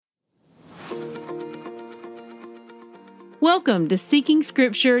Welcome to Seeking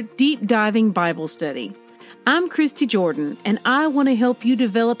Scripture Deep Diving Bible Study. I'm Christy Jordan, and I want to help you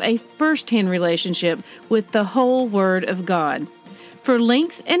develop a first-hand relationship with the whole Word of God. For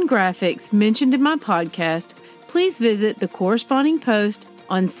links and graphics mentioned in my podcast, please visit the corresponding post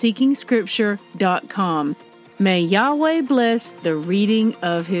on seekingscripture.com. May Yahweh bless the reading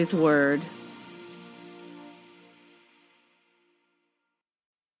of His Word.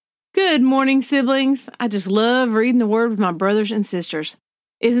 Good morning, siblings. I just love reading the Word with my brothers and sisters.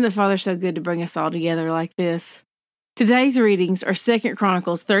 Isn't the Father so good to bring us all together like this? Today's readings are 2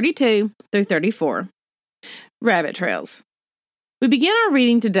 Chronicles 32 through 34. Rabbit Trails. We begin our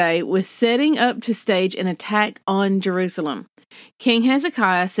reading today with setting up to stage an attack on Jerusalem. King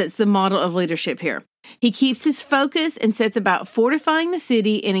Hezekiah sets the model of leadership here. He keeps his focus and sets about fortifying the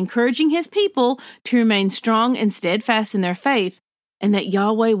city and encouraging his people to remain strong and steadfast in their faith, and that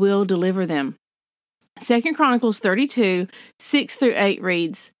Yahweh will deliver them. 2 Chronicles 32, 6 through 8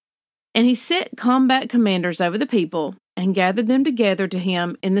 reads, "And he set combat commanders over the people, and gathered them together to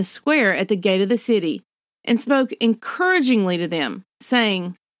him in the square at the gate of the city, and spoke encouragingly to them,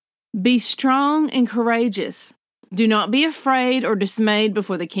 saying, Be strong and courageous. Do not be afraid or dismayed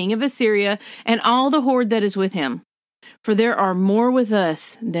before the king of Assyria and all the horde that is with him. For there are more with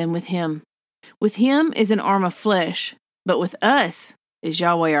us than with him. With him is an arm of flesh, but with us is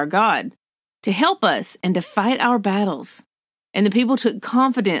Yahweh our God, to help us and to fight our battles." And the people took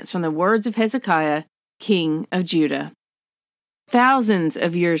confidence from the words of Hezekiah, king of Judah. Thousands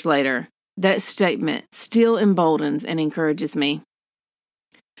of years later, that statement still emboldens and encourages me.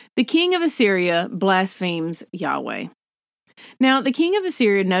 The king of Assyria blasphemes Yahweh. Now, the king of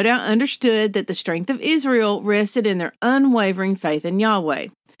Assyria no doubt understood that the strength of Israel rested in their unwavering faith in Yahweh.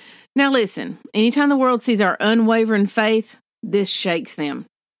 Now listen, anytime the world sees our unwavering faith, this shakes them.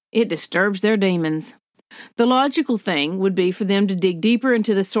 It disturbs their demons. The logical thing would be for them to dig deeper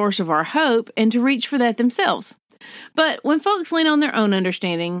into the source of our hope and to reach for that themselves. But when folks lean on their own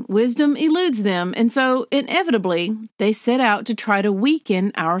understanding, wisdom eludes them, and so, inevitably, they set out to try to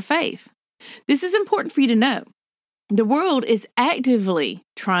weaken our faith. This is important for you to know. The world is actively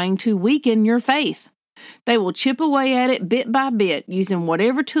trying to weaken your faith. They will chip away at it bit by bit, using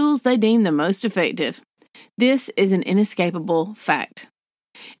whatever tools they deem the most effective. This is an inescapable fact.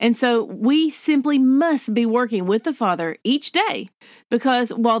 And so we simply must be working with the Father each day,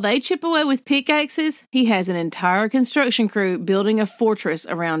 because while they chip away with pickaxes, He has an entire construction crew building a fortress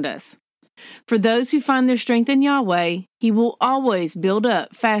around us. For those who find their strength in Yahweh, He will always build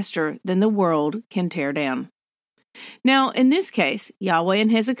up faster than the world can tear down. Now, in this case, Yahweh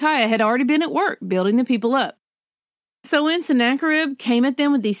and Hezekiah had already been at work building the people up. So when Sennacherib came at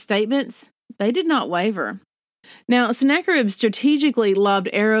them with these statements, they did not waver. Now, Sennacherib strategically lobbed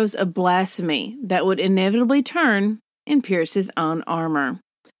arrows of blasphemy that would inevitably turn and pierce his own armor.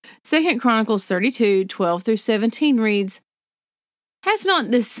 2 Chronicles 32, 12 through 17 reads, "Has not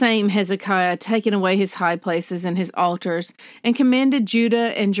this same Hezekiah taken away his high places and his altars, and commanded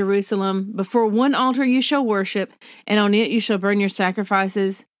Judah and Jerusalem, Before one altar you shall worship, and on it you shall burn your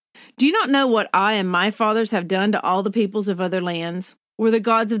sacrifices? Do you not know what I and my fathers have done to all the peoples of other lands? Were the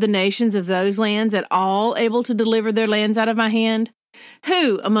gods of the nations of those lands at all able to deliver their lands out of my hand?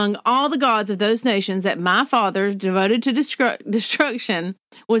 Who, among all the gods of those nations that my fathers devoted to destruction,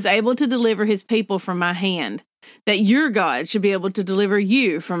 was able to deliver his people from my hand, that your God should be able to deliver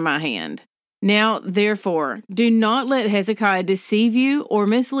you from my hand? Now, therefore, do not let Hezekiah deceive you or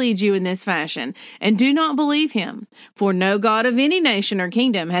mislead you in this fashion, and do not believe him. For no God of any nation or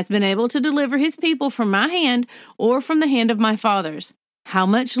kingdom has been able to deliver his people from my hand or from the hand of my fathers. How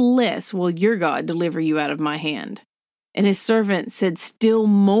much less will your God deliver you out of my hand?" And his servant said still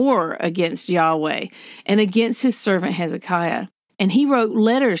more against Yahweh and against his servant Hezekiah. And he wrote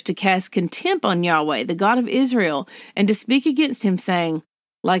letters to cast contempt on Yahweh, the God of Israel, and to speak against him, saying,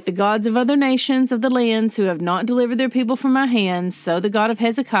 "Like the gods of other nations of the lands who have not delivered their people from my hand, so the God of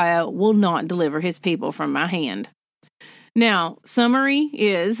Hezekiah will not deliver his people from my hand." Now, summary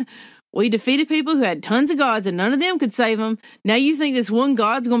is, we defeated people who had tons of gods and none of them could save them. Now you think this one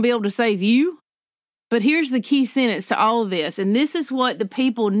God's going to be able to save you? But here's the key sentence to all of this, and this is what the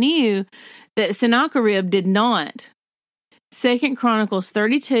people knew that Sennacherib did not. 2 Chronicles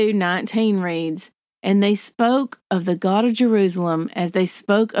 32, 19 reads, "And they spoke of the God of Jerusalem as they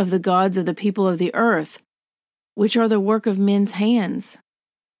spoke of the gods of the people of the earth, which are the work of men's hands."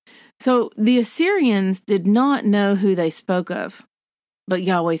 So the Assyrians did not know who they spoke of, but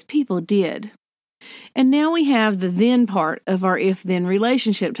Yahweh's people did. And now we have the then part of our if-then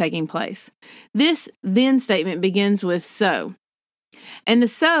relationship taking place. This then statement begins with "so." And the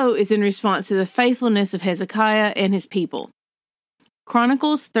so is in response to the faithfulness of Hezekiah and his people. 2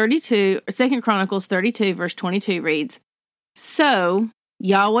 Chronicles 32, verse 22 reads, So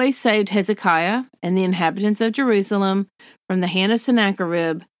Yahweh saved Hezekiah and the inhabitants of Jerusalem from the hand of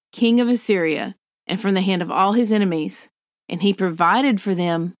Sennacherib, king of Assyria, and from the hand of all his enemies, and he provided for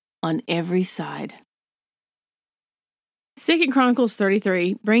them on every side. 2 Chronicles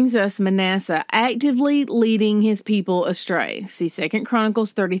 33 brings us Manasseh actively leading his people astray. See 2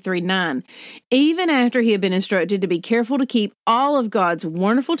 Chronicles 33:9. Even after he had been instructed to be careful to keep all of God's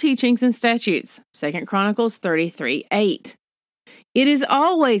wonderful teachings and statutes. 2 Chronicles 33:8. It is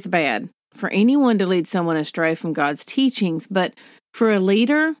always bad for anyone to lead someone astray from God's teachings, but for a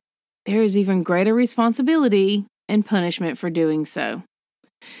leader, there is even greater responsibility and punishment for doing so.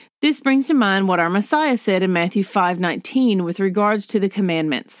 This brings to mind what our Messiah said in Matthew 5:19 with regards to the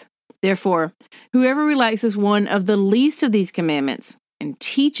commandments. Therefore, whoever relaxes one of the least of these commandments and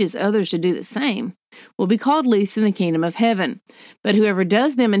teaches others to do the same will be called least in the kingdom of heaven. But whoever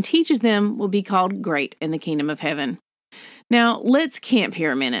does them and teaches them will be called great in the kingdom of heaven. Now, let's camp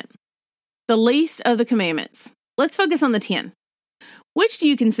here a minute. The least of the commandments. Let's focus on the 10. Which do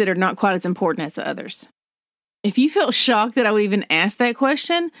you consider not quite as important as the others? If you felt shocked that I would even ask that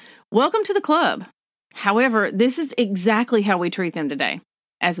question, welcome to the club. However, this is exactly how we treat them today,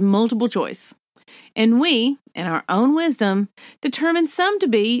 as multiple choice. And we, in our own wisdom, determine some to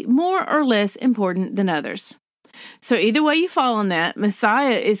be more or less important than others. So either way you fall on that,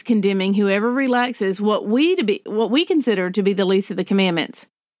 Messiah is condemning whoever relaxes what we consider to be the least of the commandments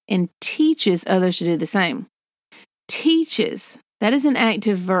and teaches others to do the same. Teaches, that is an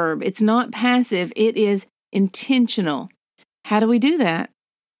active verb. It's not passive, it is intentional. How do we do that?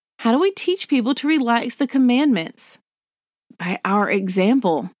 How do we teach people to relax the commandments? By our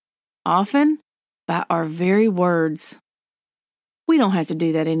example, often by our very words. We don't have to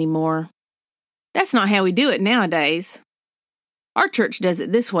do that anymore. That's not how we do it nowadays. Our church does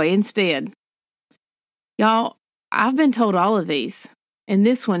it this way instead. Y'all, I've been told all of these, and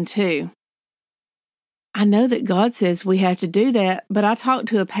this one too. I know that God says we have to do that, but I talked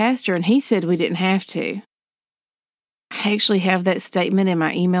to a pastor and he said we didn't have to. I actually have that statement in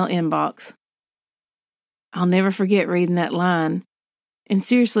my email inbox. I'll never forget reading that line. And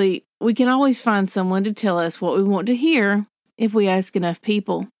seriously, we can always find someone to tell us what we want to hear if we ask enough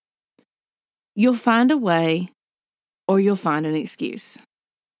people. You'll find a way, or you'll find an excuse.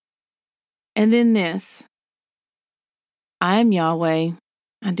 And then this. I am Yahweh,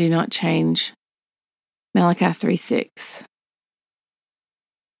 I do not change. Malachi 3:6.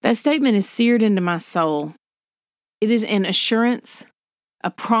 That statement is seared into my soul. It is an assurance,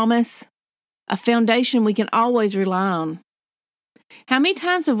 a promise, a foundation we can always rely on. How many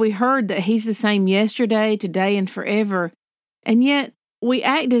times have we heard that He's the same yesterday, today, and forever, and yet we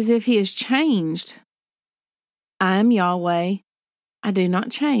act as if He has changed? I am Yahweh, I do not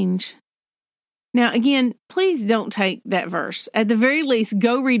change. Now, again, please don't take that verse. At the very least,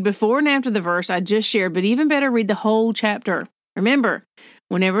 go read before and after the verse I just shared, but even better, read the whole chapter. Remember,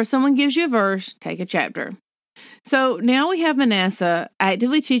 whenever someone gives you a verse, take a chapter. So now we have Manasseh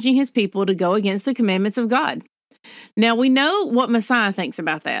actively teaching his people to go against the commandments of God. Now we know what Messiah thinks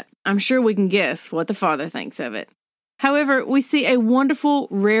about that. I'm sure we can guess what the Father thinks of it. However, we see a wonderful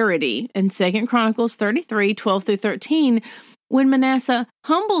rarity in 2 Chronicles 33:12-13 when Manasseh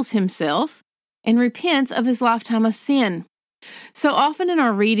humbles himself and repents of his lifetime of sin. So often in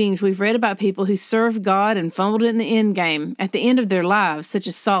our readings, we've read about people who served God and fumbled in the end game at the end of their lives, such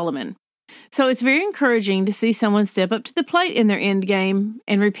as Solomon. So it's very encouraging to see someone step up to the plate in their end game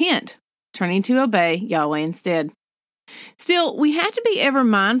and repent, turning to obey Yahweh instead. Still, we have to be ever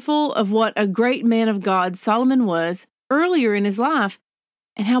mindful of what a great man of God Solomon was earlier in his life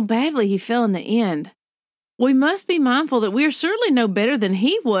and how badly he fell in the end. We must be mindful that we are certainly no better than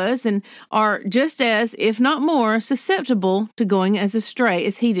he was and are just as, if not more, susceptible to going as astray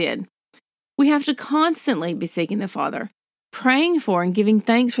as he did. We have to constantly be seeking the Father, praying for and giving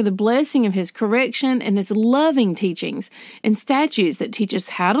thanks for the blessing of His correction and His loving teachings and statutes that teach us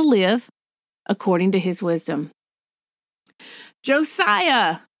how to live according to His wisdom.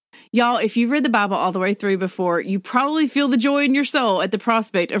 Josiah! Y'all, if you've read the Bible all the way through before, you probably feel the joy in your soul at the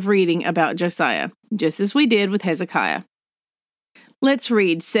prospect of reading about Josiah, just as we did with Hezekiah. Let's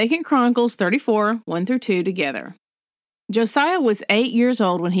read 2 Chronicles 34, 1-2 together. Josiah was 8 years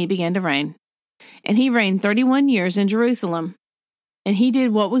old when he began to reign, and he reigned 31 years in Jerusalem. And he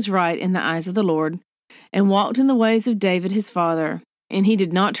did what was right in the eyes of the Lord, and walked in the ways of David his father, and he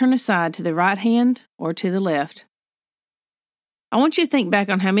did not turn aside to the right hand or to the left. I want you to think back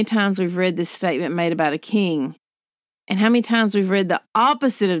on how many times we've read this statement made about a king. And how many times we've read the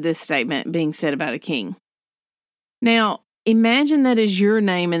opposite of this statement being said about a king. Now, imagine that is your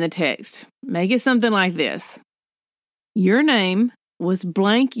name in the text. Make it something like this. Your name was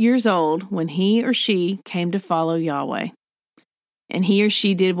blank years old when he or she came to follow Yahweh. And he or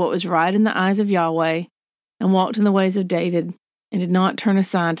she did what was right in the eyes of Yahweh and walked in the ways of David and did not turn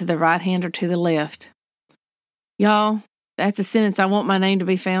aside to the right hand or to the left. Y'all, that's a sentence I want my name to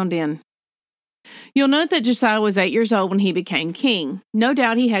be found in. You'll note that Josiah was 8 years old when he became king. No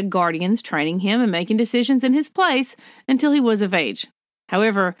doubt he had guardians training him and making decisions in his place until he was of age.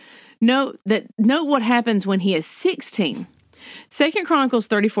 However, note what happens when he is 16. 2 Chronicles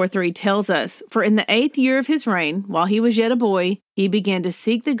 34:3 tells us, "For in the 8th year of his reign, while he was yet a boy, he began to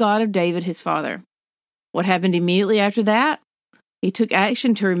seek the God of David his father." What happened immediately after that? He took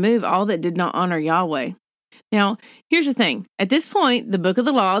action to remove all that did not honor Yahweh. Now, here's the thing. At this point, the book of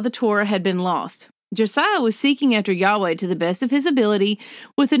the law, the Torah, had been lost. Josiah was seeking after Yahweh to the best of his ability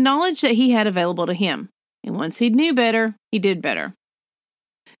with the knowledge that he had available to him. And once he knew better, he did better.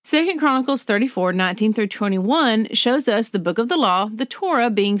 2 Chronicles 34:19 through 21 shows us the book of the law, the Torah,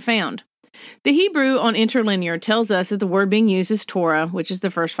 being found. The Hebrew on interlinear tells us that the word being used is Torah, which is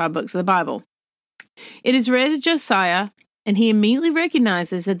the first 5 books of the Bible. It is read to Josiah, and he immediately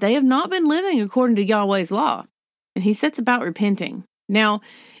recognizes that they have not been living according to Yahweh's law, and he sets about repenting. Now,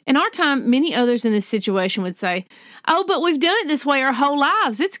 in our time, many others in this situation would say, "Oh, but we've done it this way our whole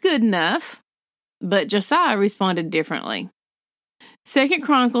lives. It's good enough." But Josiah responded differently. 2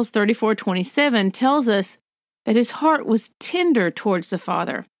 Chronicles 34:27 tells us that his heart was tender towards the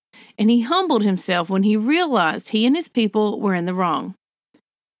Father, and he humbled himself when he realized he and his people were in the wrong.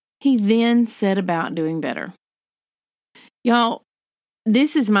 He then set about doing better. Y'all,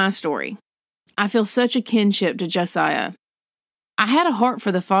 this is my story. I feel such a kinship to Josiah. I had a heart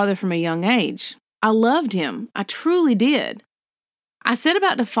for the Father from a young age. I loved him. I truly did. I set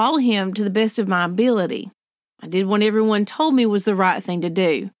about to follow him to the best of my ability. I did what everyone told me was the right thing to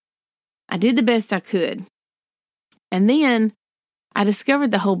do. I did the best I could. And then I discovered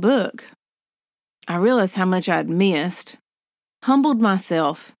the whole book. I realized how much I'd missed, humbled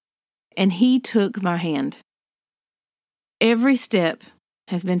myself, and he took my hand. Every step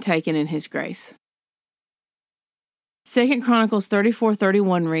has been taken in his grace. 2 Chronicles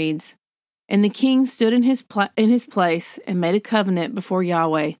 34:31 reads, "And the king stood in his place and made a covenant before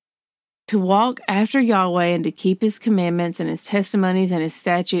Yahweh, to walk after Yahweh and to keep his commandments and his testimonies and his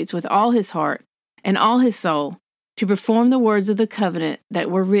statutes with all his heart and all his soul, to perform the words of the covenant that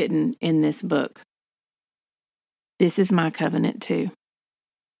were written in this book." This is my covenant too.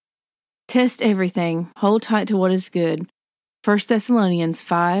 Test everything, hold tight to what is good. 1 Thessalonians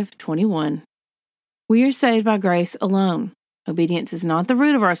 5:21. We are saved by grace alone. Obedience is not the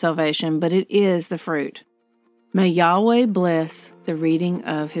root of our salvation, but it is the fruit. May Yahweh bless the reading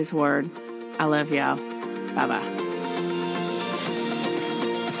of his word. I love y'all. Bye-bye.